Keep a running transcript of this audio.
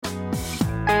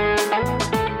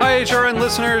HRN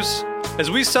listeners.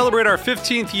 As we celebrate our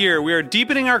 15th year, we are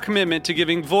deepening our commitment to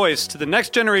giving voice to the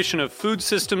next generation of food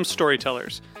systems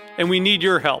storytellers, and we need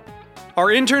your help. Our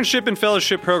internship and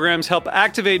fellowship programs help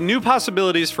activate new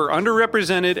possibilities for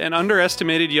underrepresented and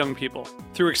underestimated young people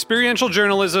through experiential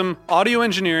journalism, audio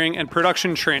engineering, and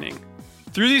production training.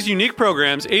 Through these unique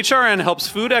programs, HRN helps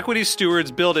food equity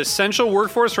stewards build essential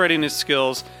workforce readiness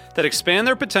skills that expand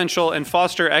their potential and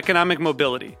foster economic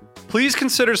mobility. Please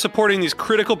consider supporting these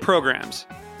critical programs.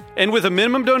 And with a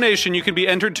minimum donation, you can be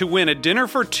entered to win a dinner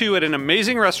for two at an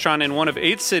amazing restaurant in one of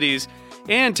 8 cities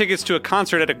and tickets to a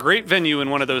concert at a great venue in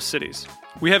one of those cities.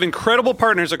 We have incredible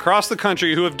partners across the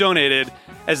country who have donated,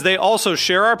 as they also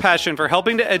share our passion for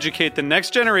helping to educate the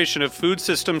next generation of food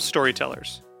systems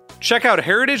storytellers. Check out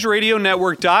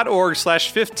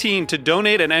heritageradionetwork.org/15 to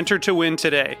donate and enter to win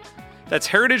today. That's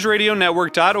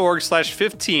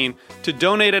heritageradionetwork.org/15 to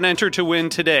donate and enter to win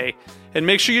today. And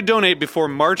make sure you donate before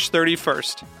March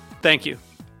 31st. Thank you.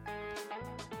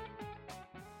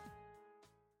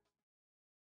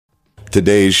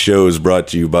 Today's show is brought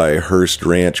to you by Hearst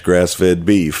Ranch Grass-Fed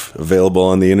Beef, available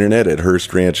on the internet at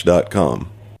HearstRanch.com.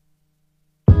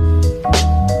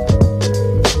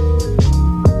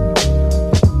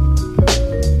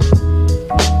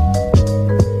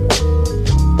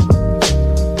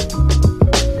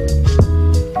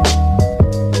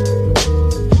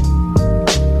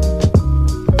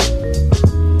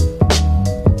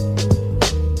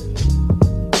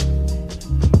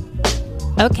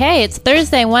 Okay, it's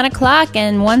Thursday, 1 o'clock,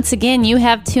 and once again, you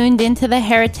have tuned into the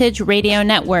Heritage Radio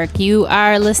Network. You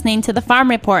are listening to The Farm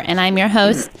Report, and I'm your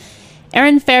host,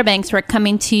 Erin Fairbanks. We're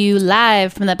coming to you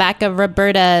live from the back of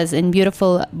Roberta's in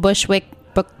beautiful Bushwick,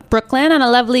 Brooklyn, on a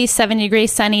lovely 70-degree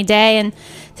sunny day. And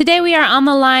today we are on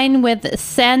the line with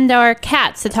Sandor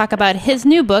Katz to talk about his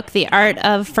new book, The Art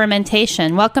of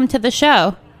Fermentation. Welcome to the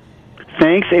show.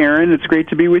 Thanks, Erin. It's great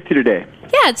to be with you today.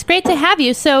 Yeah, it's great to have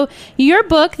you. So your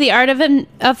book, The Art of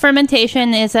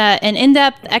Fermentation, is an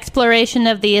in-depth exploration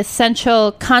of the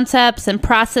essential concepts and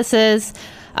processes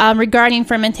regarding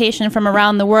fermentation from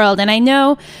around the world. And I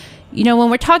know, when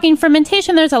we're talking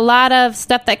fermentation, there's a lot of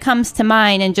stuff that comes to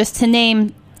mind. And just to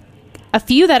name a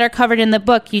few that are covered in the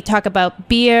book, you talk about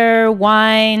beer,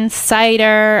 wine,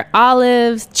 cider,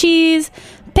 olives, cheese,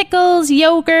 pickles,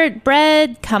 yogurt,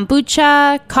 bread,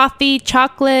 kombucha, coffee,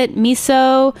 chocolate,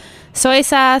 miso, soy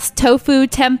sauce, tofu,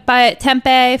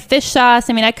 tempeh, fish sauce.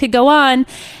 I mean, I could go on.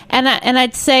 And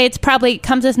I'd say it's probably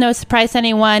comes as no surprise to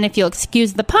anyone, if you'll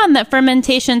excuse the pun, that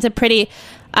fermentation's a pretty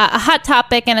a hot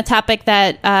topic, and a topic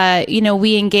that,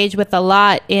 we engage with a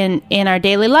lot in our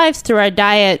daily lives through our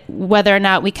diet, whether or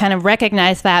not we kind of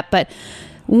recognize that. But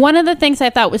one of the things I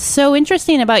thought was so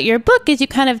interesting about your book is you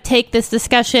kind of take this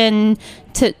discussion,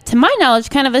 to my knowledge,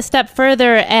 kind of a step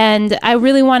further, and I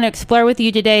really want to explore with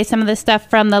you today some of the stuff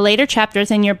from the later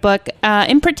chapters in your book,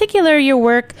 in particular your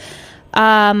work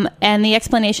and the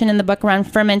explanation in the book around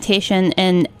fermentation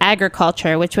in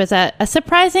agriculture, which was a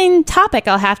surprising topic,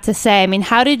 I'll have to say. I mean,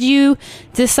 how did you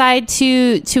decide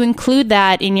to include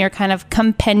that in your kind of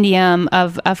compendium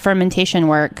of fermentation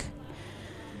work?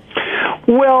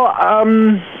 Well,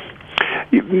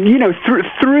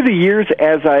 through the years,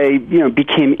 as I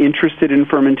became interested in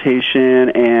fermentation,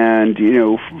 and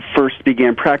first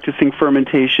began practicing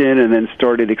fermentation, and then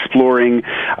started exploring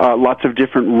lots of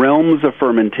different realms of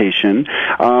fermentation.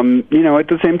 At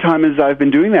the same time as I've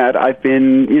been doing that, I've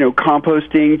been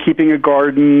composting, keeping a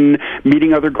garden,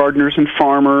 meeting other gardeners and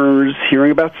farmers,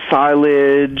 hearing about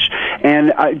silage,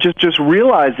 and just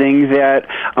realizing that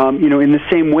in the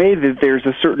same way that there's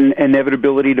a certain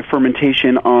inevitability to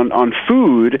fermentation on food,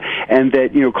 and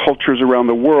that cultures around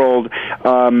the world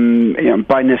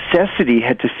by necessity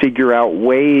had to figure out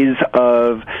ways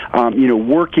of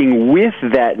working with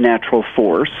that natural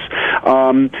force.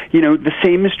 The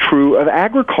same is true of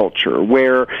agriculture,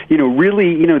 where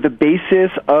really the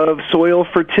basis of soil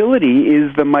fertility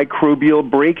is the microbial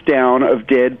breakdown of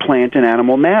dead plant and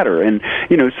animal matter. And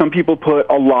some people put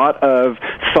a lot of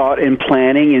thought and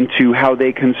planning into how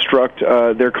they construct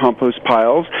their compost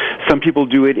piles. Some people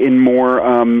do it in more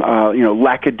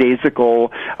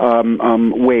lackadaisical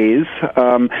ways.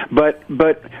 But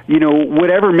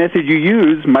whatever method you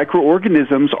use,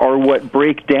 microorganisms are what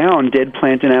break down dead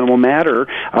plant and animal matter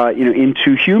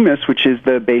into humus, which is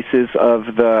the basis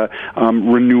of the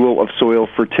renewal of soil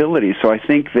fertility. So I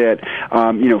think that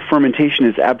fermentation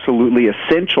is absolutely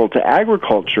essential to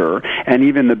agriculture, and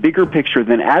even the bigger picture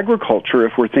than agriculture,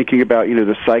 if we're thinking about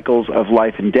the cycles of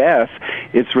life and death,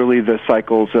 it's really the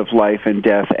cycles of life and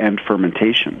death and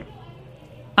fermentation.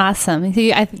 Awesome.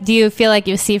 Do you feel like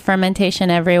you see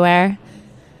fermentation everywhere?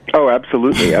 Oh,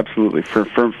 absolutely, absolutely.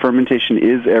 Fermentation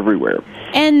is everywhere.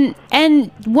 And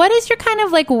what is your kind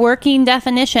of like working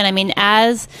definition? I mean,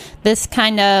 as this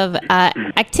kind of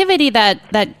activity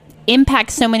that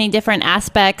impacts so many different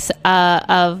aspects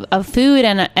of food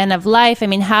and of life. I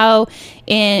mean, how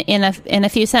in a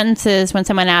few sentences, when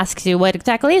someone asks you what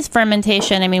exactly is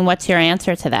fermentation, I mean, what's your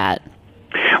answer to that?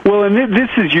 Well, and this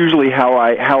is usually how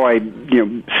I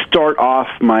start off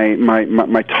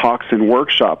my talks and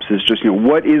workshops, is just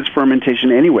what is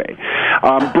fermentation anyway?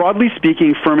 Broadly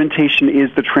speaking, fermentation is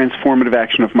the transformative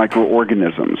action of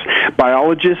microorganisms.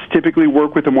 Biologists typically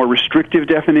work with a more restrictive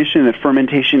definition that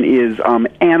fermentation is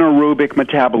anaerobic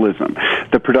metabolism,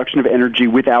 the production of energy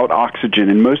without oxygen.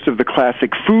 And most of the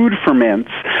classic food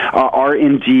ferments are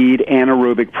indeed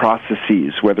anaerobic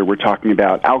processes, whether we're talking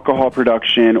about alcohol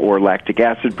production or lactic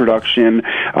acid production.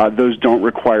 Those don't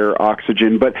require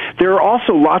oxygen. But there are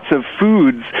also lots of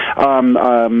foods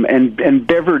and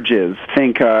beverages.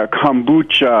 Think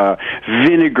kombucha,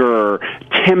 vinegar,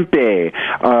 tempeh,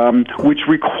 which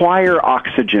require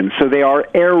oxygen. So they are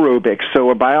aerobic. So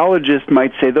a biologist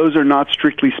might say those are not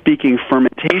strictly speaking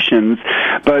fermentations,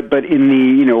 but in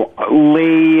the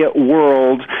lay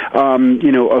world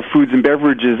of foods and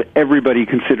beverages, everybody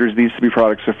considers these to be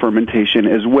products of fermentation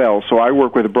as well. So I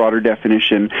work with a broader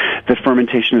definition that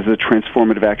fermentation is the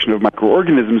transformative action of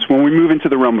microorganisms. When we move into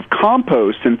the realm of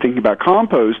compost and thinking about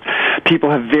compost, people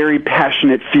have very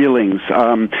passionate feelings.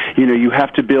 You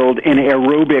have to build an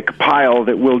aerobic pile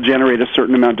that will generate a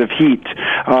certain amount of heat.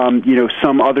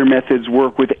 Some other methods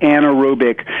work with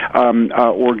anaerobic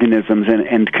organisms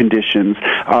and conditions.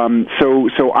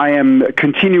 So I am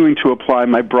continuing to apply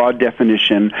my broad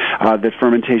definition that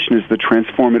fermentation is the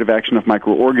transformative action of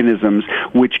microorganisms,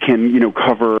 which can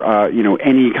cover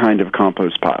any kind of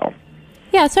compost pile.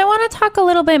 Yeah, so I want to talk a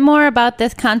little bit more about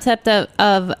this concept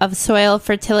of soil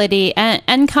fertility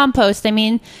and compost. I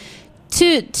mean,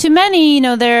 to many,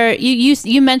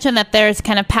 you mentioned that there's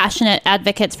kind of passionate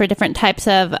advocates for different types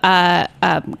of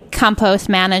compost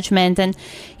management, and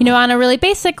on a really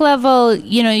basic level,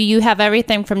 you have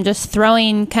everything from just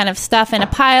throwing kind of stuff in a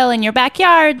pile in your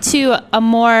backyard to a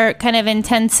more kind of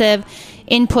intensive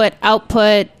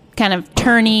input-output kind of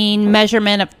turning,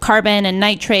 measurement of carbon and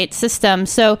nitrate system.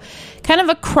 So kind of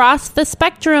across the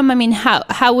spectrum, I mean,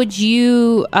 how would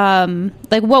you,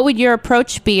 what would your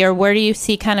approach be, or where do you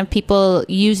see kind of people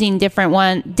using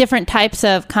different types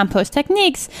of compost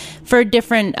techniques for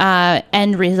different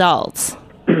end results?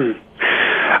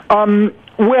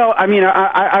 Well, I mean,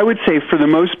 I would say for the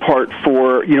most part,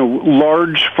 for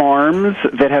large farms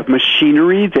that have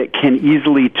machinery that can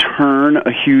easily turn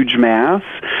a huge mass,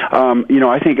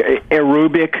 I think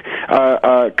aerobic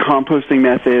composting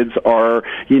methods are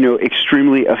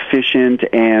extremely efficient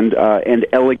and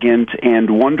elegant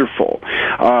and wonderful.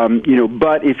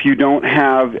 But if you don't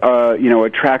have a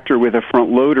tractor with a front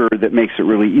loader that makes it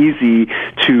really easy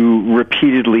to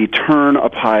repeatedly turn a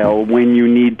pile when you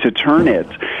need to turn it,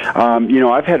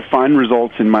 I've had fine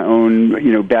results in my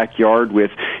own, backyard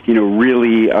with,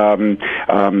 really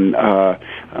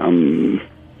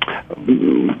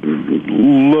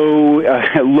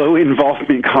low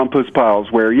involvement compost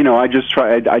piles where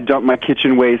I dump my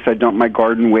kitchen waste, I dump my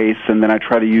garden waste, and then I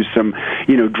try to use some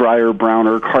drier,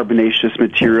 browner, carbonaceous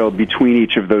material between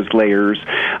each of those layers,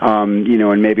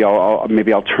 and maybe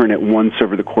I'll turn it once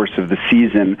over the course of the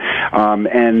season,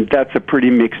 and that's a pretty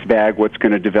mixed bag what's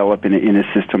going to develop in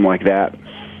a system like that.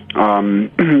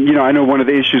 I know one of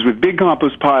the issues with big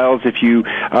compost piles, if you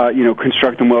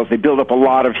construct them well, is they build up a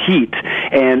lot of heat,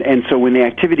 and so when the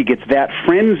activity gets that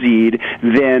frenzied,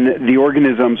 then the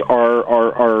organisms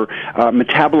are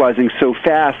metabolizing so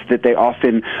fast that they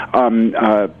often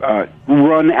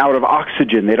run out of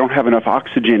oxygen. They don't have enough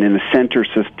oxygen in the center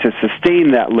to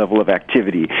sustain that level of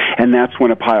activity, and that's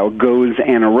when a pile goes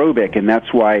anaerobic, and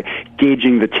that's why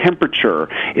gauging the temperature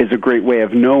is a great way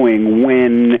of knowing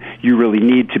when you really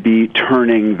need to be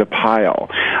turning the pile.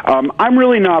 I'm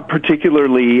really not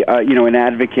particularly, an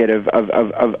advocate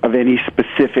of any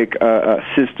specific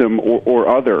system or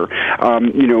other.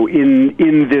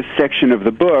 In this section of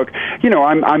the book,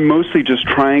 I'm mostly just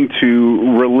trying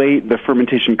to relate the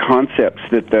fermentation concepts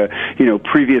that the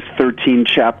previous 13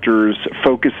 chapters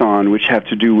focus on, which have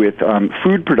to do with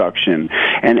food production,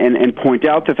 and point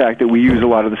out the fact that we use a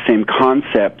lot of the same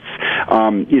concepts,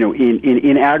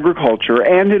 in agriculture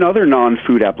and in other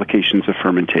non-food applications of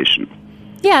fermentation.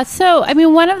 Yeah, so, I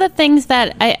mean, one of the things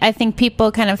that I think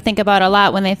people kind of think about a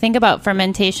lot when they think about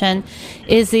fermentation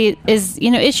is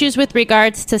issues with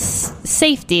regards to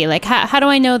safety. Like, how do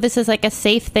I know this is like a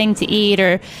safe thing to eat?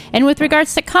 And with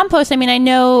regards to compost, I mean,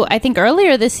 I think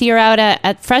earlier this year out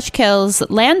at Fresh Kill's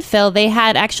landfill, they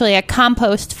had actually a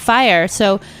compost fire.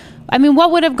 So, I mean, what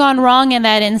would have gone wrong in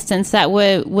that instance that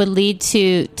would lead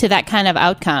to that kind of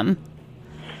outcome?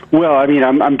 Well, I mean,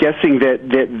 I'm guessing that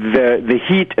the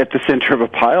heat at the center of a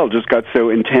pile just got so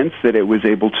intense that it was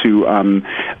able to,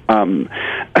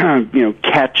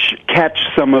 catch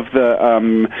some of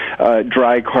the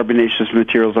dry carbonaceous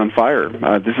materials on fire.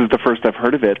 This is the first I've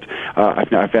heard of it.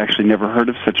 I've actually never heard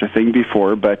of such a thing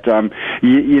before. But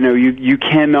you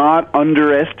cannot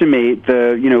underestimate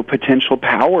the potential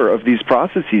power of these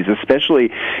processes,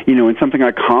 especially in something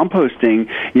like composting.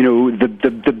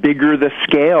 The bigger the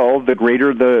scale, the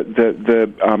greater the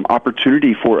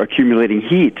opportunity for accumulating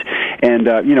heat, and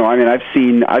I've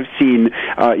seen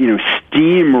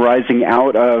steam rising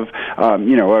out of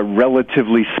a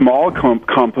relatively small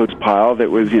compost pile that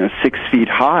was 6 feet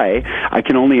high. I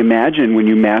can only imagine when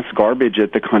you mass garbage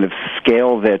at the kind of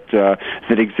scale that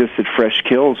exists at Fresh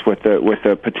Kills, what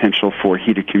the potential for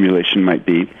heat accumulation might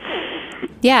be.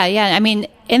 Yeah. I mean,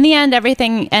 in the end,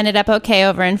 everything ended up okay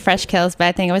over in Fresh Kills, but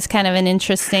I think it was kind of an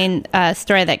interesting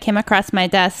story that came across my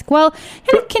desk. Well,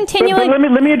 kind of continuing. But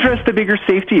let me address the bigger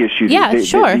safety issue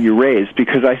that you raised,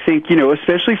 because I think,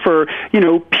 especially for,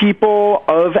 people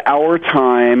of our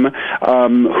time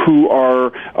who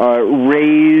are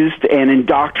raised and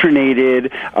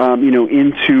indoctrinated,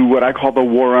 into what I call the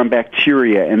war on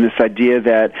bacteria, and this idea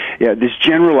that, this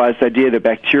generalized idea that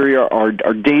bacteria are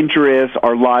dangerous,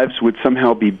 our lives would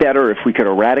somehow be better if we could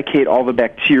eradicate all the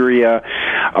bacteria,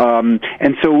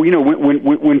 and so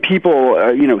when people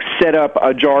set up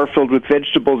a jar filled with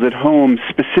vegetables at home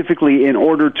specifically in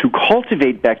order to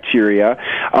cultivate bacteria,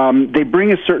 they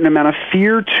bring a certain amount of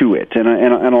fear to it, and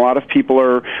a lot of people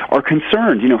are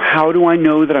concerned. How do I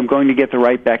know that I'm going to get the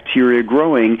right bacteria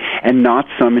growing and not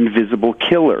some invisible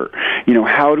killer?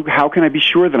 How can I be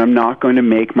sure that I'm not going to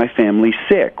make my family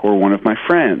sick or one of my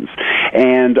friends?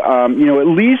 And at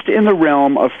least in the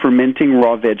realm of fermenting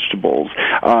raw vegetables,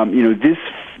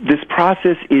 this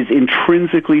process is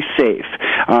intrinsically safe.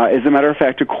 As a matter of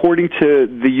fact, according to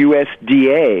the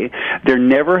USDA, there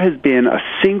never has been a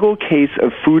single case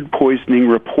of food poisoning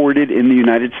reported in the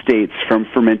United States from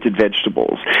fermented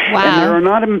vegetables. Wow.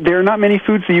 And there are not many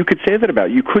foods that you could say that about.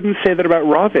 You couldn't say that about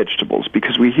raw vegetables,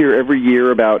 because we hear every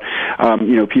year about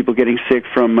people getting sick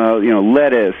from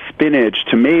lettuce, spinach,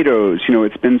 tomatoes.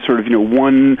 It's been sort of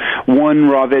one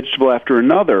raw vegetable after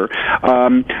another.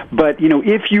 But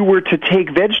if you were to take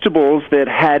vegetables that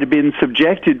had been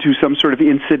subjected to some sort of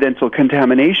incidental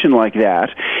contamination like that,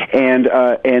 and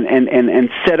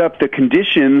set up the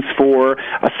conditions for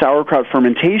a sauerkraut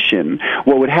fermentation,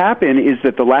 what would happen is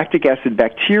that the lactic acid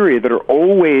bacteria that are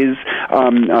always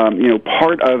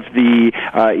part of the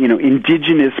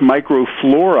indigenous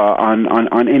microflora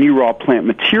on any raw plant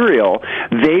material,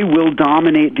 they will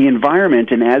dominate the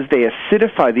environment, and as they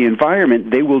acidify the environment,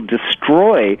 they will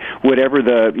destroy whatever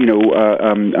the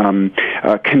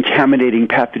contaminating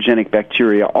pathogenic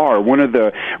bacteria are. One of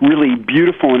the really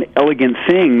beautiful and elegant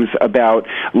things about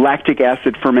lactic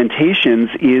acid fermentations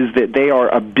is that they are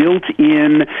a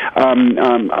built-in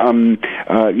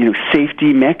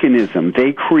safety mechanism.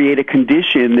 They create a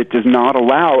condition that does not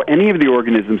allow any of the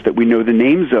organisms that we know the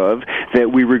names of,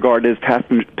 that we regard as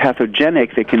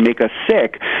pathogenic, that can make us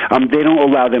sick. They don't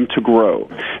allow them to grow.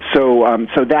 So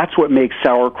that's what makes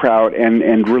sauerkraut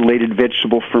and related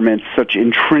vegetable ferments such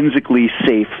intrinsically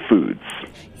safe foods.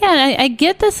 Yeah, and I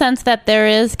get the sense that there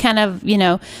is kind of,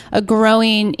 a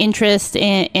growing interest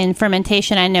in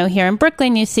fermentation. I know here in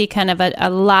Brooklyn, you see kind of a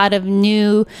lot of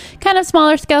new kind of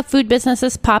smaller scale food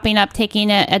businesses popping up, taking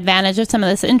advantage of some of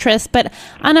this interest. But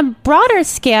on a broader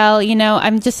scale,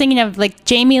 I'm just thinking of like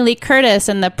Jamie Lee Curtis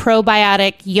and the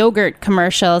probiotic yogurt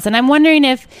commercials. And I'm wondering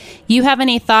if you have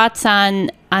any thoughts on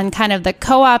kind of the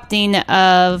co-opting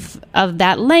of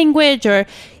that language, or,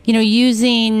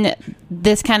 using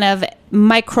this kind of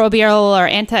microbial or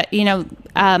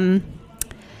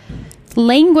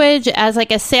language as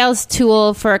like a sales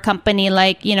tool for a company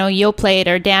like, Yoplait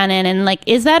or Dannon. And like,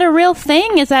 is that a real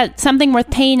thing? Is that something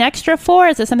worth paying extra for?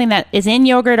 Is it something that is in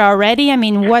yogurt already? I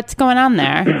mean, what's going on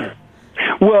there?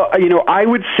 Well, I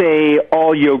would say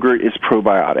all yogurt is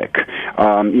probiotic.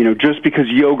 Just because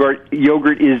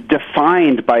yogurt is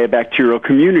defined by a bacterial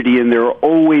community, and there are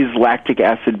always lactic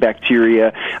acid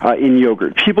bacteria in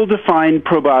yogurt. People define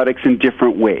probiotics in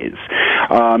different ways.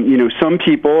 Some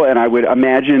people, and I would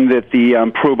imagine that the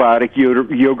probiotic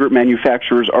yogurt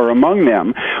manufacturers are among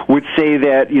them, would say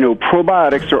that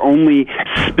probiotics are only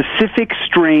specific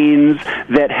strains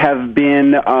that have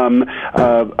been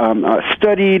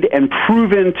studied and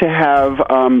proven to have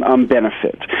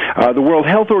benefit. The World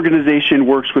Health Organization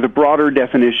works with a broader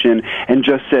definition and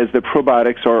just says that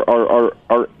probiotics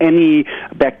are any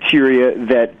bacteria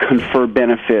that confer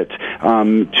benefit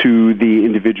to the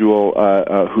individual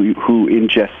who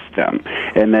ingests them,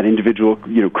 and that individual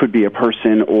could be a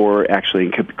person or actually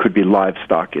could be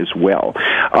livestock as well.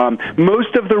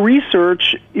 Most of the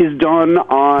research is done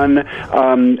on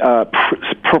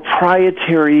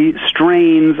proprietary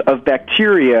strains of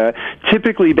bacteria,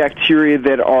 typically bacteria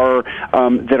that are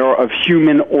of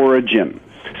human origin.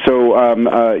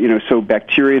 So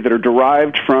bacteria that are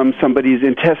derived from somebody's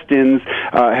intestines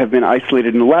have been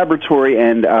isolated in the laboratory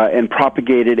and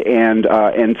propagated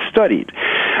and studied.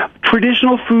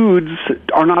 Traditional foods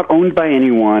are not owned by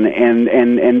anyone, and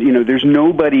there's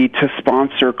nobody to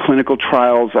sponsor clinical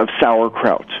trials of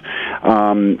sauerkraut,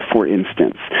 for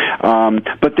instance.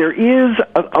 But there is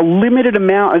a limited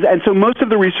amount, and so most of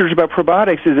the research about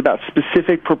probiotics is about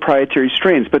specific proprietary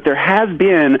strains. But there has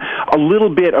been a little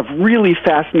bit of really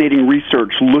fascinating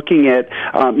research looking at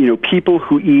people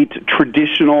who eat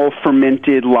traditional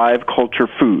fermented live culture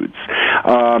foods,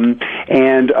 and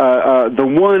the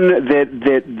one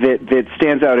that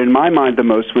stands out in my mind the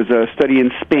most was a study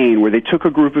in Spain where they took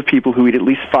a group of people who eat at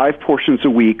least 5 portions a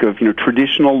week of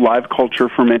traditional live culture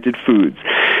fermented foods.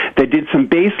 They did some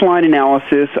baseline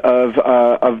analysis of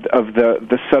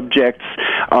the subject's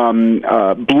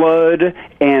blood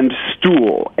and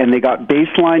stool, and they got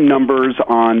baseline numbers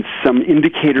on some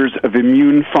indicators of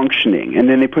immune functioning. And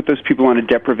then they put those people on a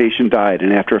deprivation diet,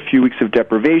 and after a few weeks of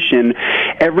deprivation,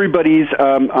 everybody's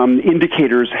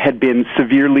indicators had been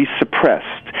severely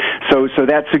suppressed. So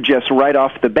that suggests right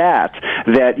off the bat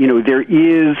that there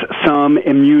is some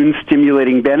immune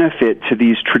stimulating benefit to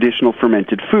these traditional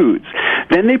fermented foods.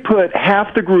 Then they put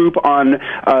half the group on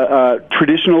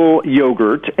traditional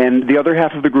yogurt and the other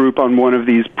half of the group on one of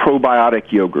these probiotic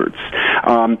yogurts.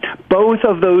 Both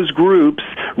of those groups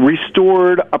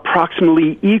restored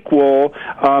approximately equal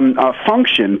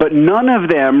function, but none of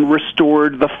them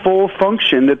restored the full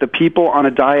function that the people on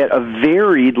a diet of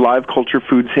varied live culture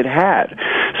foods had had.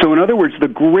 So in other words, the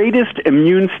greatest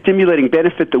immune stimulating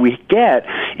benefit that we get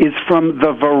is from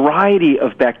the variety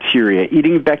of bacteria,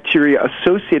 eating bacteria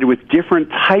associated with different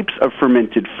types of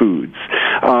fermented foods.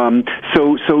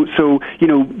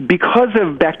 Because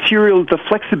of the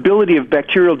flexibility of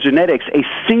bacterial genetics, a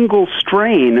single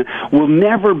strain will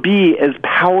never be as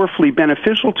powerfully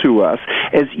beneficial to us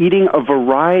as eating a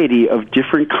variety of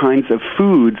different kinds of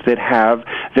foods that have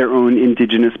their own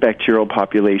indigenous bacterial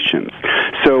populations.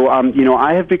 So,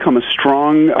 I have become a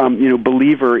strong,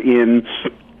 believer in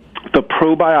the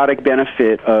probiotic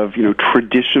benefit of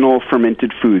traditional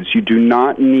fermented foods. You do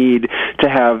not need to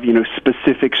have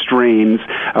specific strains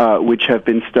which have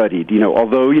been studied.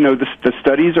 Although the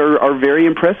studies are very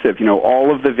impressive.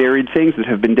 All of the varied things that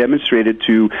have been demonstrated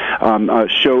to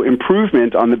show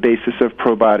improvement on the basis of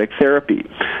probiotic therapy.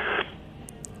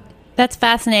 That's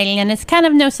fascinating, and it's kind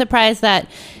of no surprise that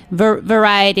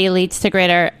variety leads to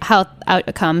greater health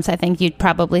outcomes. I think you'd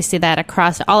probably see that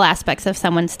across all aspects of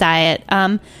someone's diet.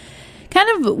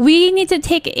 We need to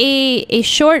take a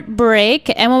short break,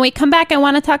 and when we come back, I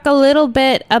want to talk a little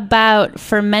bit about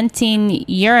fermenting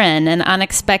urine, an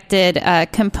unexpected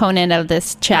component of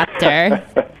this chapter.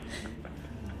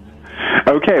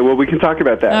 Okay, well, we can talk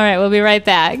about that. All right, we'll be right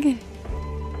back.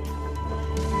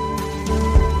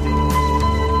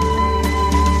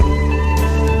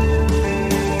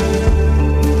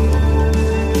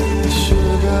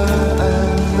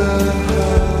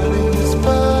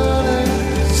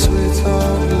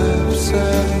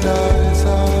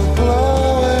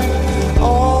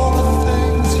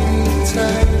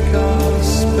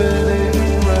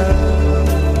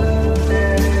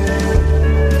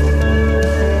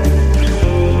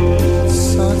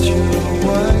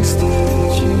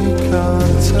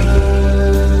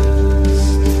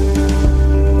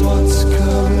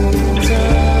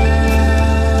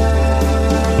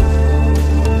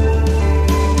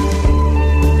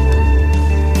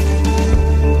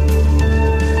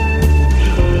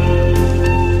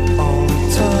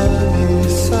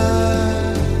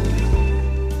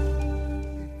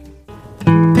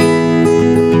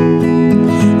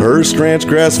 Hearst Ranch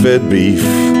grass-fed beef,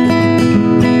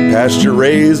 pasture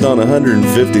raised on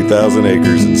 150,000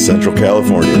 acres in Central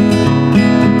California.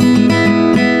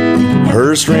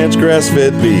 Hearst Ranch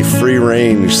grass-fed beef, free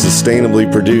range,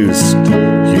 sustainably produced,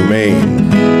 humane.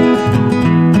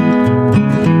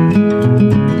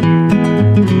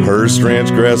 First Ranch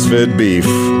grass-fed beef,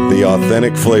 the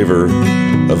authentic flavor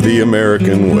of the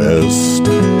American West.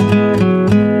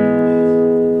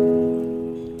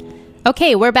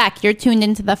 Okay, we're back. You're tuned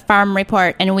into the Farm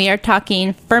Report, and we are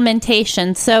talking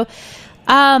fermentation. So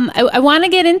I want to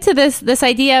get into this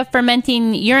idea of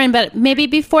fermenting urine, but maybe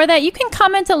before that, you can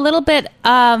comment a little bit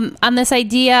on this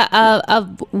idea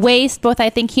of waste, both I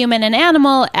think human and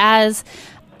animal, as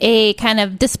a kind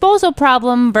of disposal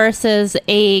problem versus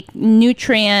a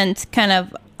nutrient kind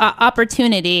of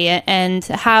opportunity, and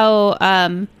how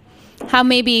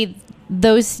maybe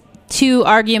those two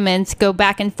arguments go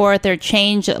back and forth or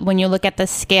change when you look at the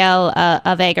scale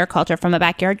of agriculture from a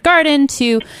backyard garden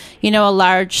to, a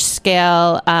large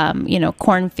scale,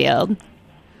 cornfield.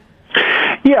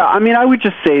 Yeah, I mean, I would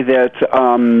just say that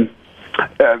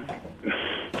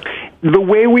the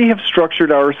way we have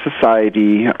structured our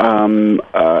society,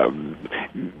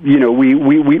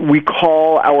 we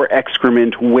call our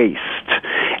excrement waste,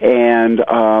 and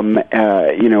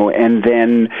and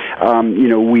then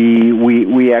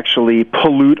we actually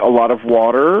pollute a lot of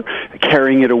water,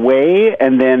 carrying it away,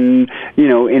 and then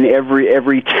in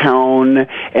every town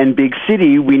and big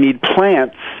city we need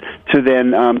plants to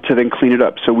then clean it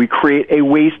up. So we create a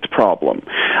waste problem,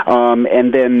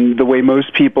 and then the way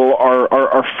most people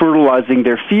are fertilizing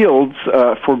their fields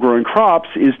for growing crops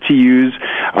is to use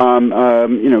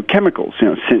chemicals,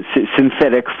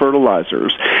 synthetic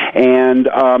fertilizers. And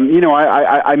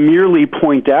I merely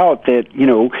point out that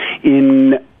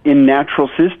in natural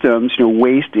systems,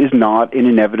 waste is not an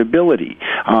inevitability.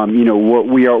 What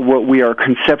we are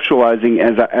conceptualizing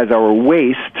as our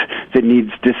waste that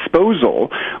needs disposal,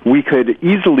 we could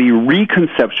easily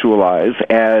reconceptualize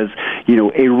as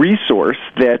a resource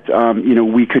that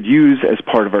we could use as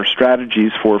part of our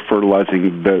strategies for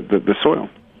fertilizing the soil.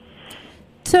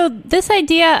 So this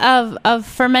idea of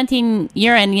fermenting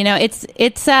urine, it's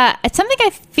something I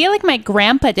feel like my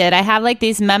grandpa did. I have like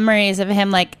these memories of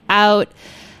him like out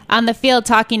on the field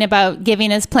talking about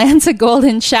giving his plants a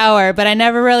golden shower, but I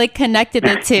never really connected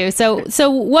the two. So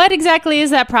what exactly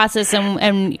is that process,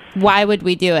 and why would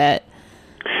we do it?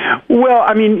 Well,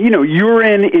 I mean,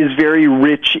 urine is very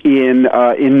rich in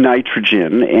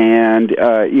nitrogen, and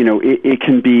it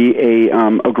can be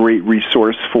a great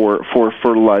resource for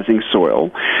fertilizing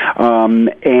soil.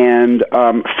 And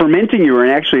fermenting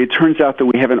urine, actually, it turns out that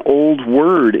we have an old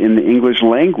word in the English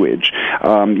language,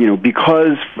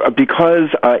 because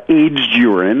aged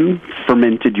urine,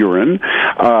 fermented urine,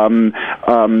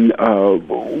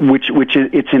 which is,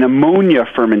 it's an ammonia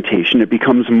fermentation. It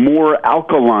becomes more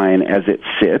alkaline as it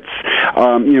sits.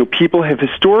 People have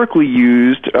historically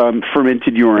used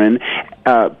fermented urine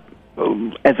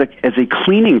as a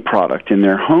cleaning product in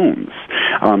their homes,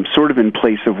 sort of in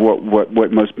place of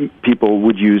what most people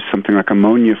would use something like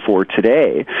ammonia for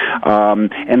today.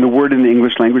 And the word in the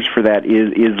English language for that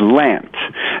is lant.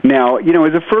 Now,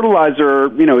 as a fertilizer,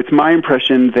 it's my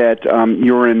impression that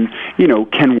urine,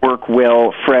 can work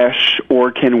well fresh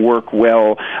or can work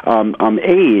well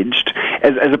aged.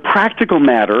 As a practical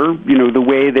matter, the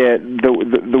way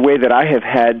that I have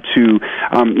had to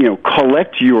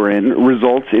collect urine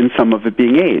results in some of it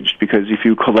being aged, because if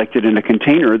you collect it in a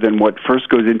container, then what first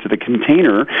goes into the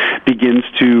container begins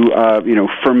to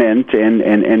ferment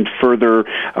and further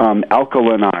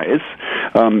alkalinize,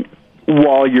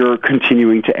 while you're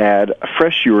continuing to add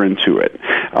fresh urine to it.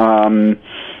 I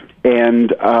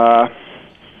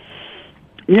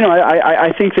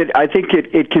think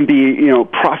it can be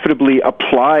profitably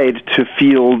applied to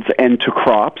fields and to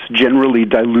crops, generally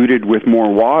diluted with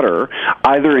more water,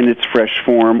 either in its fresh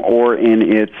form or in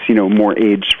its more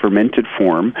aged fermented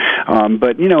form.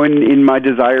 But in my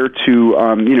desire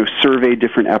to survey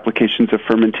different applications of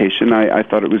fermentation, I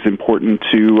thought it was important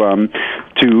to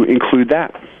include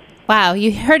that. Wow,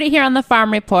 you heard it here on the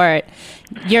Farm Report.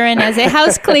 Urine as a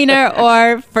house cleaner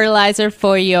or fertilizer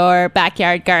for your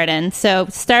backyard garden. So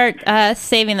start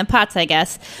saving the pots, I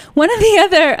guess. One of the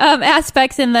other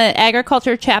aspects in the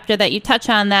agriculture chapter that you touch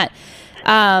on that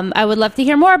I would love to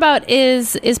hear more about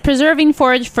is preserving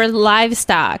forage for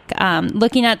livestock,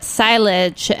 looking at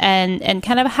silage and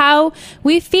kind of how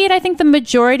we feed, I think, the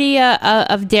majority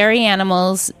of dairy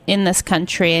animals in this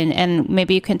country. And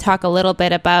maybe you can talk a little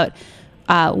bit about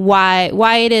why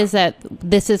it is that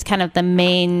this is kind of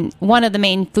one of the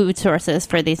main food sources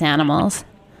for these animals.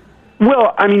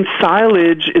 Well, I mean,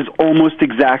 silage is almost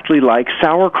exactly like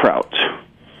sauerkraut.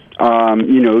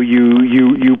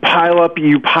 You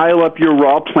pile up your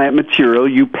raw plant material,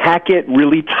 you pack it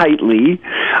really tightly,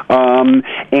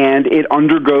 and it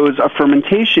undergoes a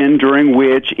fermentation during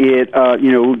which it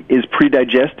is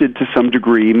pre-digested to some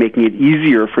degree, making it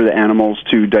easier for the animals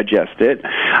to digest it.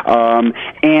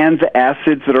 And the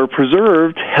acids that are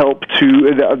preserved help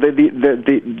to the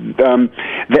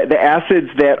acids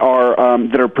that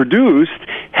are produced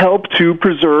help to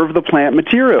preserve the plant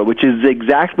material, which is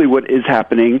exactly what is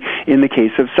happening in the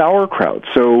case of sauerkraut.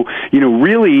 So,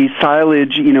 really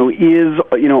silage, is,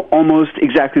 almost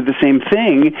exactly the same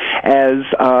thing as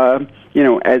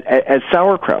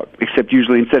sauerkraut, except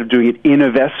usually instead of doing it in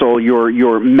a vessel,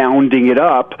 you're mounding it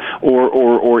up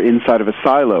or inside of a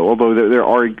silo, although there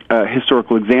are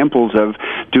historical examples of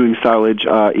doing silage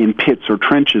in pits or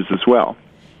trenches as well.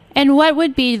 And what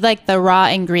would be like the raw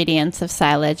ingredients of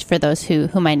silage for those who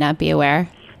might not be aware?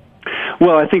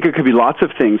 Well, I think it could be lots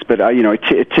of things, but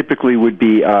it typically would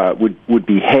be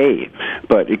hay,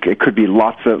 but it could be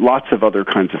lots of other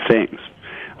kinds of things.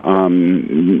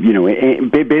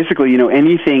 Basically,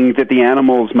 anything that the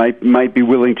animals might be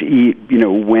willing to eat,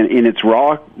 when in its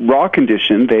raw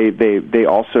condition, they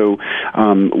also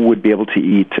would be able to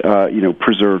eat,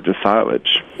 preserved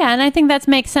silage. Yeah, and I think that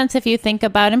makes sense if you think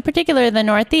about, in particular, the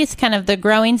Northeast, kind of the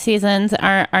growing seasons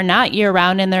are not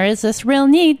year-round, and there is this real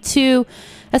need to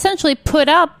essentially put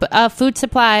up a food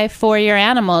supply for your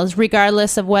animals,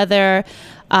 regardless of whether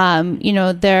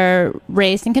they're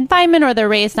raised in confinement or they're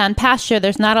raised on pasture.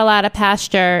 There's not a lot of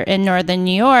pasture in northern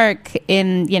New York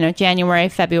in, January,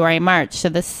 February, March. So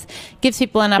this gives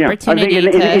people an opportunity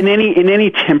in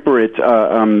any temperate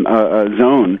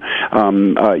zone,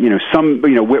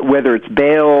 whether it's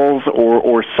bales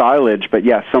or silage, but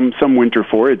some winter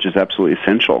forage is absolutely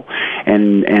essential.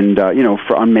 And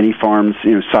on many farms,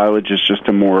 silage is just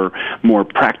a more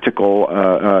practical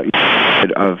of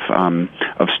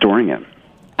storing it.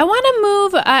 I want to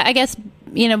move,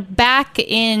 back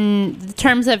in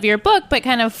terms of your book, but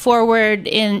kind of forward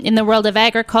in the world of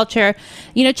agriculture.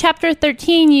 Chapter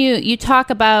 13, you talk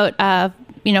about,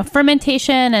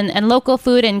 fermentation and local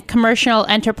food and commercial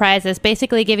enterprises,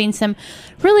 basically giving some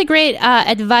really great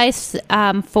advice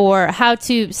for how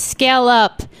to scale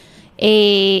up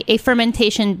a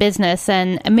fermentation business.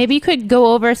 And maybe you could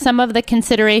go over some of the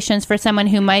considerations for someone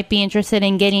who might be interested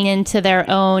in getting into their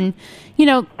own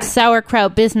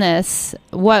sauerkraut business.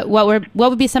 What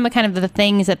would be some of kind of the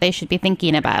things that they should be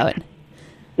thinking about?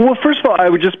 Well, first of all, I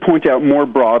would just point out more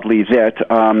broadly that,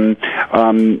 around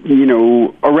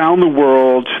the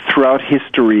world, throughout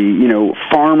history,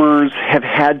 farmers have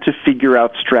had to figure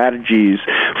out strategies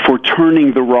for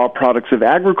turning the raw products of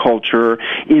agriculture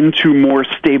into more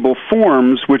stable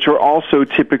forms, which are also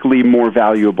typically more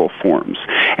valuable forms.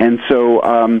 And so,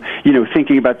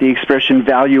 thinking about the expression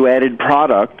value-added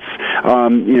products,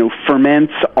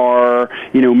 ferments are,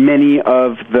 many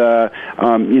of the,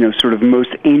 sort of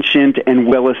most ancient and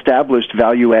well-established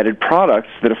value-added products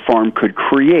that a farm could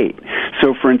create.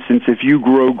 So, for instance, if you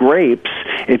grow grapes,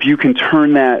 if you can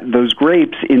turn those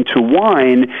grapes into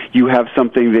wine, you have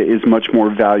something that is much more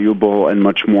valuable and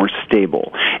much more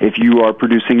stable. If you are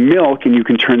producing milk and you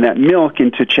can turn that milk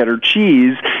into cheddar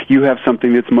cheese, you have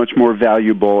something that's much more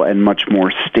valuable and much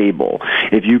more stable.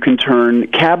 If you can turn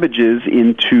cabbages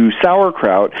into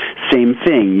sauerkraut, same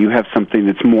thing. You have something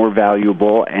that's more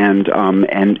valuable and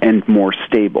more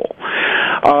stable.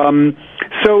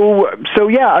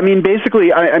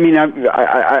 Basically,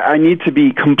 I need to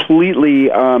be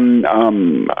completely honest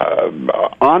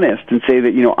and say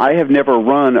that I have never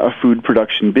run a food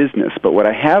production business, but what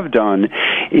I have done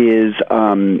is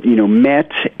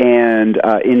met and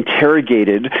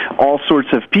interrogated all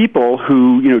sorts of people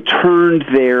who turned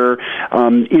their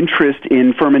interest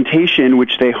in fermentation,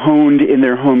 which they honed in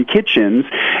their home kitchens,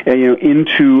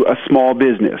 into a small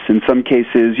business. In some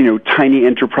cases, tiny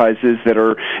enterprises that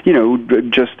are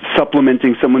just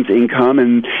supplementing someone's income,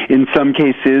 and in some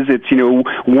cases it's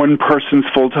one person's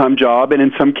full-time job, and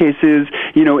in some cases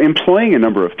employing a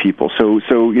number of people. So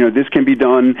this can be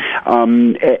done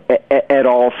at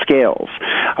all scales.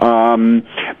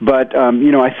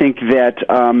 I think that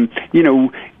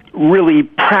really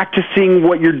practicing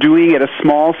what you're doing at a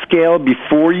small scale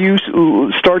before you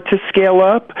start to scale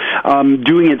up,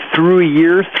 doing it through a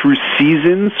year, through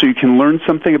seasons, so you can learn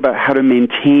something about how to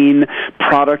maintain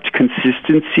product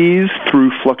consistencies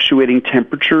through fluctuating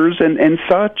temperatures and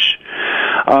such.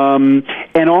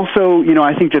 And also,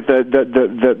 I think that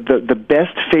the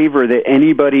best favor that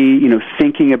anybody,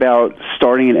 thinking about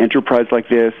starting an enterprise like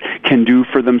this can do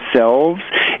for themselves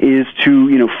is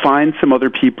to, find some other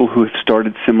people who have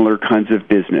started similar kinds of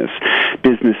businesses.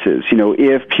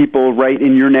 If people right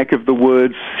in your neck of the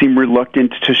woods seem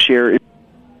reluctant to share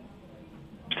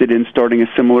in starting a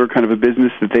similar kind of a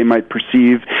business that they might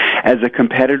perceive as a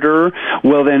competitor,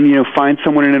 well then, find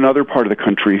someone in another part of the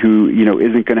country who,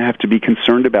 isn't going to have to be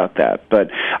concerned about that. But,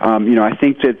 I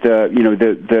think that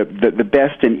the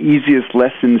best and easiest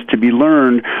lessons to be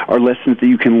learned are lessons that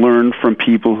you can learn from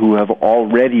people who have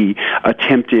already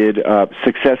attempted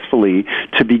successfully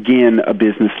to begin a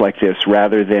business like this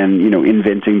rather than,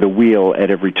 inventing the wheel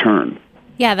at every turn.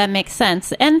 Yeah, that makes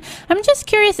sense. And I'm just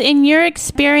curious, in your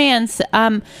experience,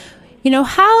 how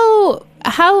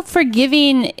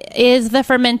forgiving is the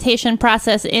fermentation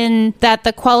process in that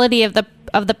the quality of the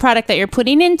product that you're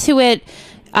putting into it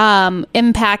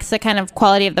impacts the kind of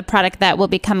quality of the product that will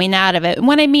be coming out of it? And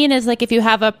what I mean is, like, if you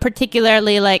have a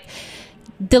particularly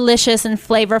delicious and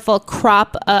flavorful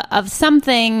crop of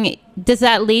something, does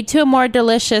that lead to a more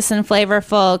delicious and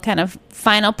flavorful kind of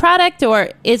final product?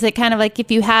 Or is it kind of like if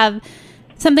you have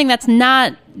something that's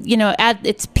not, at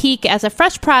its peak as a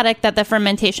fresh product, that the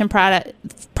fermentation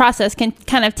process can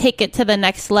kind of take it to the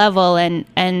next level, and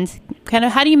kind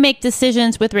of how do you make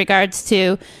decisions with regards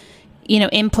to,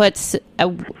 inputs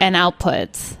and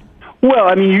outputs? Well,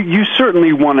 I mean, you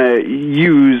certainly want to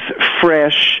use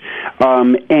fresh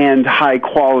and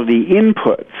high-quality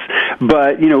inputs.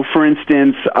 But, for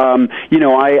instance,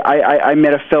 I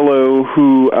met a fellow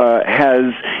who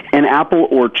has an apple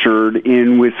orchard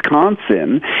in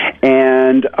Wisconsin,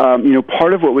 and,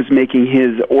 part of what was making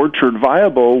his orchard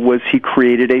viable was he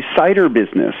created a cider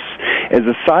business as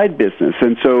a side business.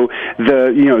 And so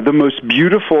the most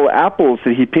beautiful apples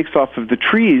that he picks off of the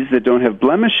trees that don't have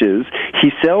blemishes,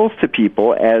 he sells to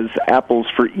people as apples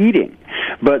for eating.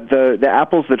 But the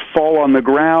apples that fall on the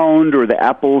ground, or the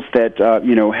apples that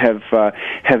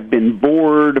have been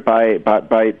bored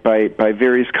by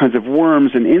various kinds of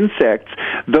worms and insects,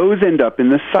 those end up in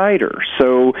the cider.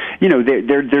 So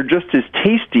they're just as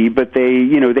tasty, but they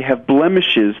have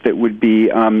blemishes that would be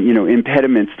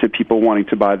impediments to people wanting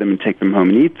to buy them and take them home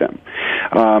and eat them.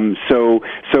 So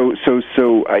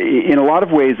in a lot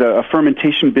of ways, a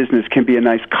fermentation business can be a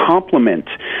nice complement,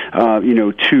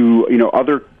 to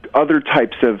other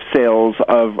types of sales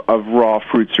of raw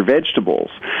fruits or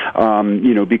vegetables,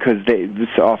 because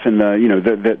it's often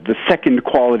the second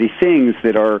quality things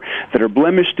that are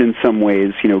blemished in some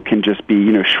ways, can just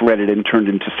be shredded and turned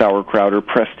into sauerkraut or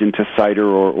pressed into cider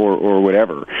or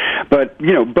whatever. But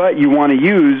you want to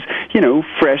use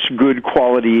fresh, good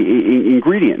quality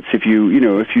ingredients. If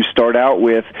you start out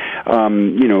with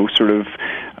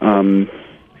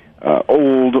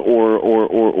old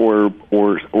or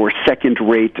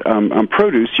second-rate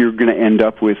produce, you're going to end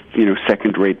up with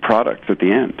second-rate products at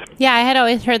the end. Yeah, I had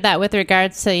always heard that with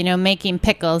regards to making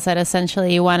pickles, that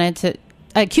essentially you wanted to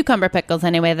cucumber pickles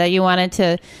anyway, that you wanted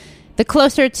to, the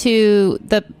closer to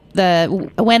the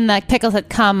when the pickles had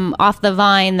come off the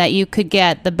vine that you could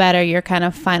get, the better your kind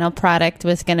of final product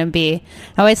was going to be. It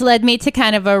always led me to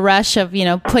kind of a rush of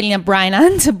putting a brine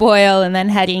on to boil and then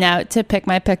heading out to pick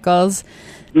my pickles.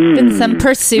 In some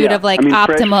pursuit of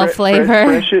optimal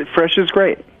flavor. Fresh is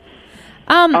great.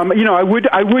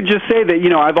 I would just say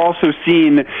that I've also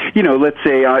seen let's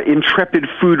say intrepid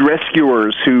food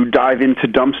rescuers who dive into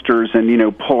dumpsters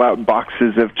and pull out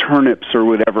boxes of turnips or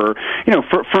whatever.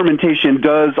 Fermentation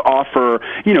does offer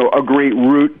a great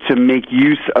route to make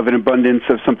use of an abundance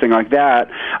of something like that.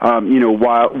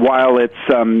 While it's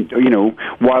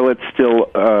still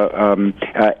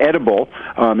edible,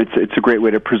 it's a great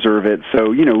way to preserve it.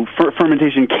 So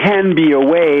fermentation can be a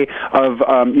way of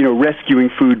rescuing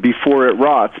food before it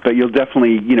rots, but you'll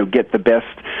definitely get the best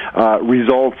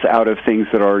results out of things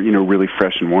that are really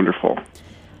fresh and wonderful.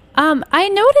 I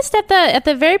noticed at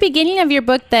the very beginning of your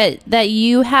book that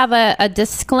you have a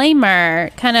disclaimer,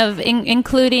 kind of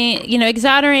including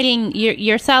exonerating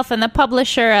yourself and the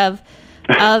publisher of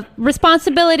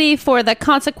responsibility for the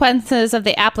consequences of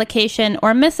the application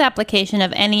or misapplication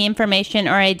of any information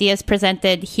or ideas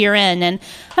presented herein. And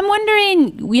I'm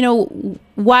wondering,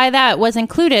 why that was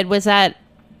included. Was that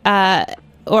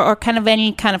or kind of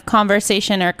any kind of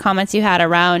conversation or comments you had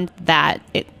around that?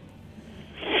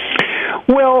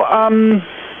 Well,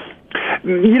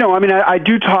 I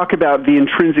do talk about the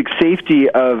intrinsic safety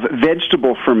of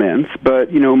vegetable ferments,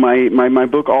 but, my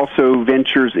book also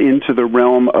ventures into the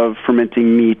realm of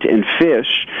fermenting meat and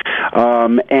fish.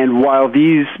 And while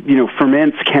these,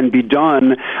 ferments can be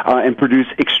done and produce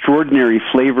extraordinary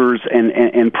flavors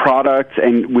and products,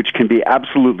 and which can be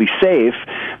absolutely safe,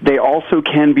 they also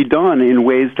can be done in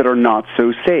ways that are not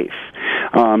so safe.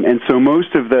 And so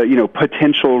most of the,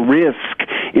 potential risk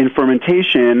in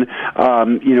fermentation,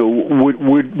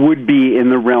 would be in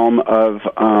the realm of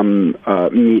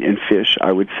meat and fish,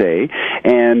 I would say.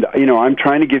 And, I'm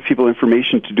trying to give people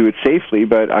information to do it safely,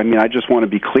 but, I just want to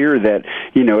be clear that,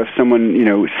 if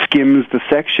someone, skims the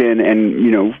section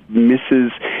and,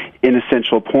 misses an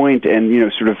essential point and,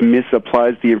 sort of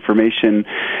misapplies the information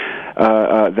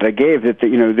that I gave, that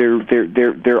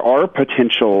there are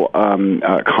potential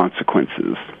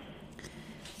consequences.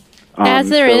 As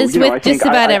there is with just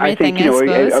about everything,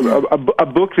 I suppose. A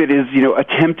book that is,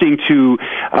 attempting to,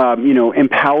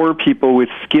 empower people with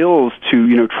skills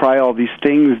to, try all these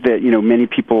things that, many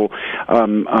people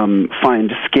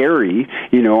find scary.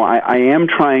 I am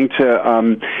trying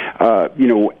to,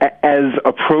 as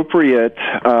appropriate,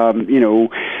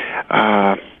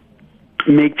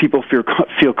 make people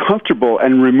feel comfortable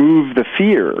and remove the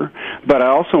fear, but I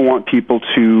also want people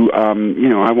to,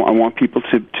 I want people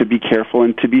to be careful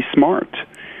and to be smart.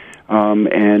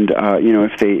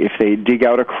 If they dig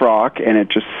out a crock and it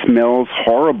just smells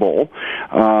horrible,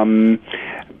 to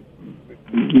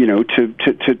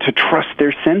trust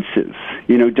their senses.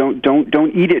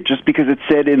 Don't eat it just because it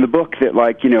said in the book that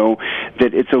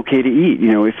that it's okay to eat.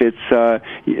 If it's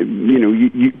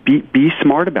you be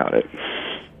smart about it.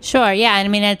 Sure, yeah.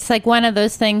 It's like one of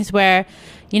those things where,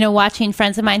 watching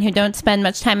friends of mine who don't spend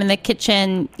much time in the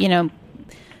kitchen,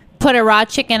 put a raw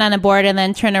chicken on a board and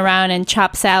then turn around and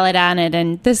chop salad on it.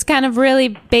 And this kind of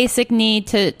really basic need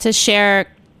to share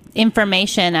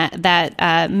information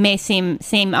that may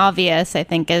seem obvious, I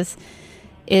think,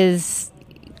 is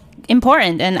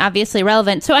important and obviously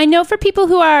relevant. So I know for people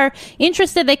who are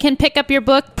interested, they can pick up your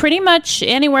book pretty much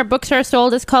anywhere books are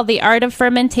sold. It's called The Art of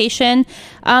Fermentation.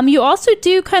 You also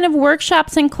do kind of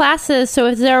workshops and classes. So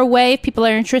is there a way if people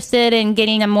are interested in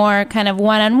getting a more kind of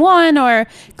one-on-one or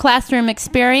classroom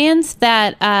experience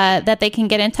that they can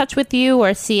get in touch with you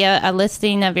or see a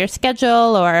listing of your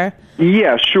schedule or...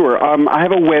 Yeah, sure. I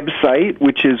have a website,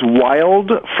 which is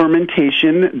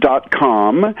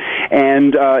wildfermentation.com,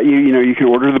 and you can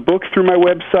order the book through my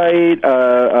website.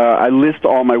 I list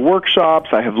all my workshops.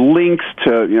 I have links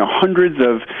to hundreds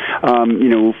of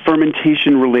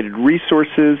fermentation-related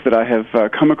resources that I have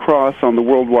come across on the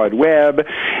World Wide Web,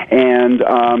 and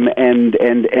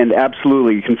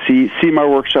absolutely, you can see my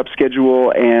workshop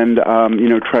schedule and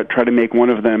try to make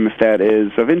one of them if that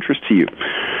is of interest to you.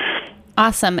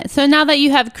 Awesome. So now that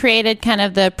you have created kind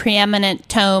of the preeminent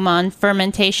tome on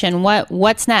fermentation,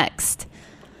 what's next?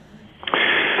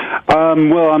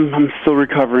 Well, I'm still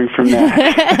recovering from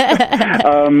that.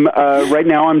 Right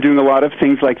now I'm doing a lot of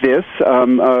things like this,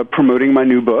 promoting my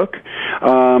new book.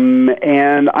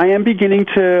 And I am beginning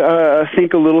to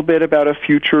think a little bit about a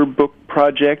future book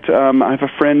project. I have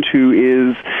a friend who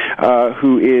is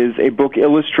a book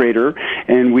illustrator,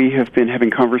 and we have been having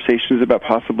conversations about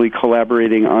possibly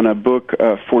collaborating on a book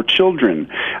for children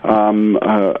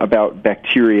about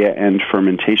bacteria and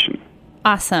fermentation.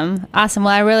 Awesome. Well,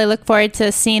 I really look forward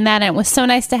to seeing that. And it was so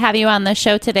nice to have you on the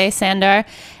show today, Sandor.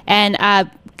 And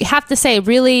have to say,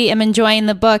 really am enjoying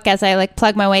the book as I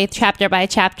plug my way chapter by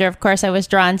chapter. Of course, I was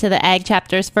drawn to the ag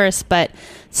chapters first, but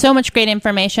so much great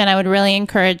information. I would really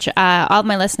encourage all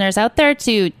my listeners out there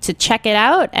to check it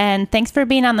out. And thanks for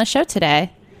being on the show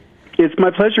today. It's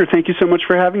my pleasure. Thank you so much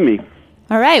for having me.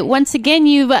 All right. Once again,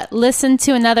 you've listened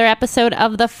to another episode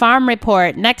of The Farm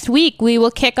Report. Next week, we will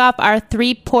kick off our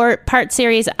 3-part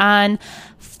series on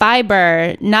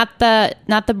fiber, not the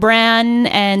bran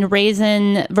and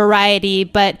raisin variety,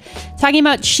 but talking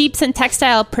about sheeps and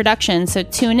textile production. So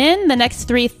tune in the next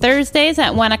 3 Thursdays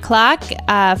at 1 o'clock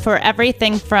for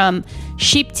everything from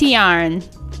sheep to yarn.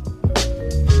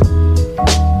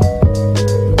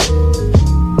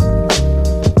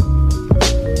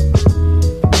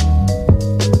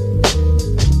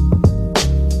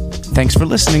 Thanks for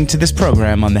listening to this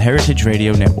program on the Heritage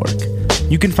Radio Network.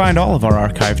 You can find all of our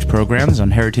archived programs on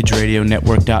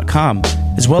heritageradionetwork.com,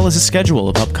 as well as a schedule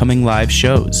of upcoming live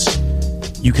shows.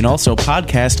 You can also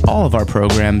podcast all of our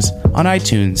programs on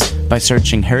iTunes by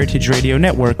searching Heritage Radio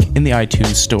Network in the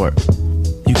iTunes Store.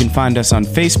 You can find us on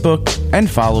Facebook and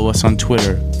follow us on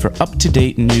Twitter for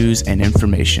up-to-date news and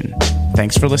information.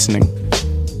 Thanks for listening.